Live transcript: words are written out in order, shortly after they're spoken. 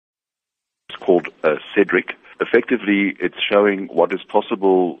It's called SEDRIC. Effectively, it's showing what is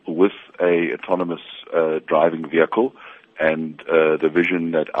possible with a autonomous driving vehicle and the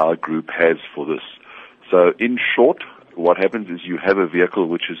vision that our group has for this. So in short, what happens is you have a vehicle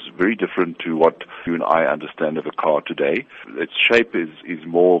which is very different to what you and I understand of a car today. Its shape is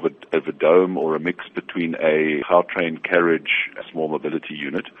more of a dome or a mix between a powertrain carriage, a small mobility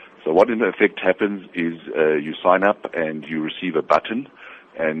unit. So what in effect happens is you sign up and you receive a button,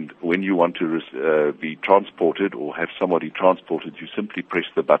 and when you want to be transported or have somebody transported, you simply press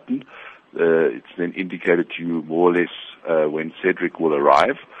the button. It's then indicated to you more or less when SEDRIC will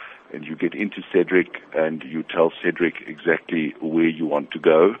arrive. And you get into SEDRIC and you tell SEDRIC exactly where you want to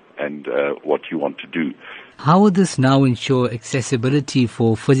go and what you want to do. How will this now ensure accessibility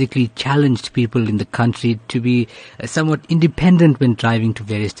for physically challenged people in the country to be somewhat independent when driving to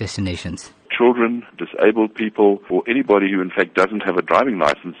various destinations? Children, disabled people, or anybody who in fact doesn't have a driving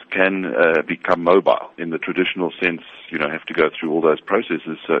license can become mobile. In the traditional sense, have to go through all those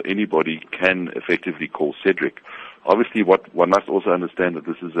processes, so anybody can effectively call SEDRIC. Obviously, what one must also understand that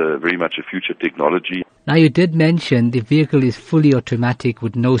this is very much a future technology. Now, you did mention the vehicle is fully automatic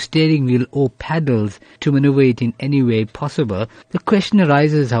with no steering wheel or paddles to maneuver it in any way possible. The question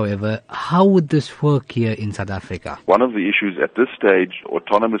arises, however, how would this work here in South Africa? One of the issues at this stage,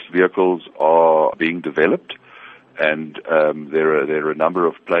 autonomous vehicles are being developed, and there are a number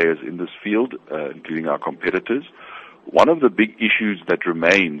of players in this field, including our competitors. One of the big issues that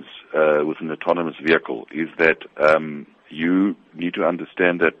remains with an autonomous vehicle is that you need to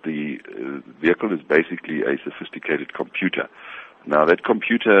understand that the vehicle is basically a sophisticated computer. Now, that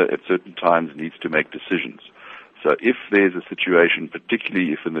computer at certain times needs to make decisions. So if there's a situation,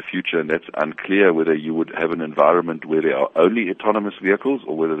 particularly if in the future, and that's unclear whether you would have an environment where there are only autonomous vehicles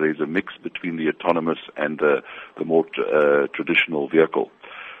or whether there's a mix between the autonomous and the more traditional vehicle.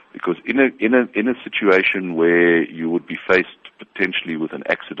 Because in a situation where you would be faced potentially with an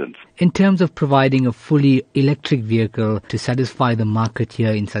accident. In terms of providing a fully electric vehicle to satisfy the market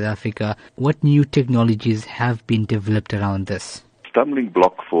here in South Africa, what new technologies have been developed around this? Stumbling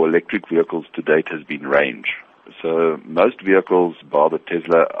block for electric vehicles to date has been range. So most vehicles, bar the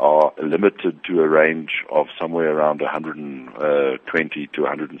Tesla, are limited to a range of somewhere around 120 to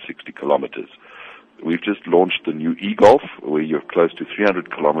 160 kilometers. We've just launched the new e-Golf, where you're close to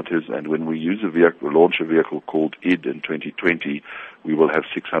 300 kilometers, and when we launch a vehicle called ID in 2020, we will have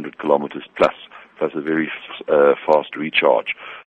 600 kilometers plus a very fast recharge.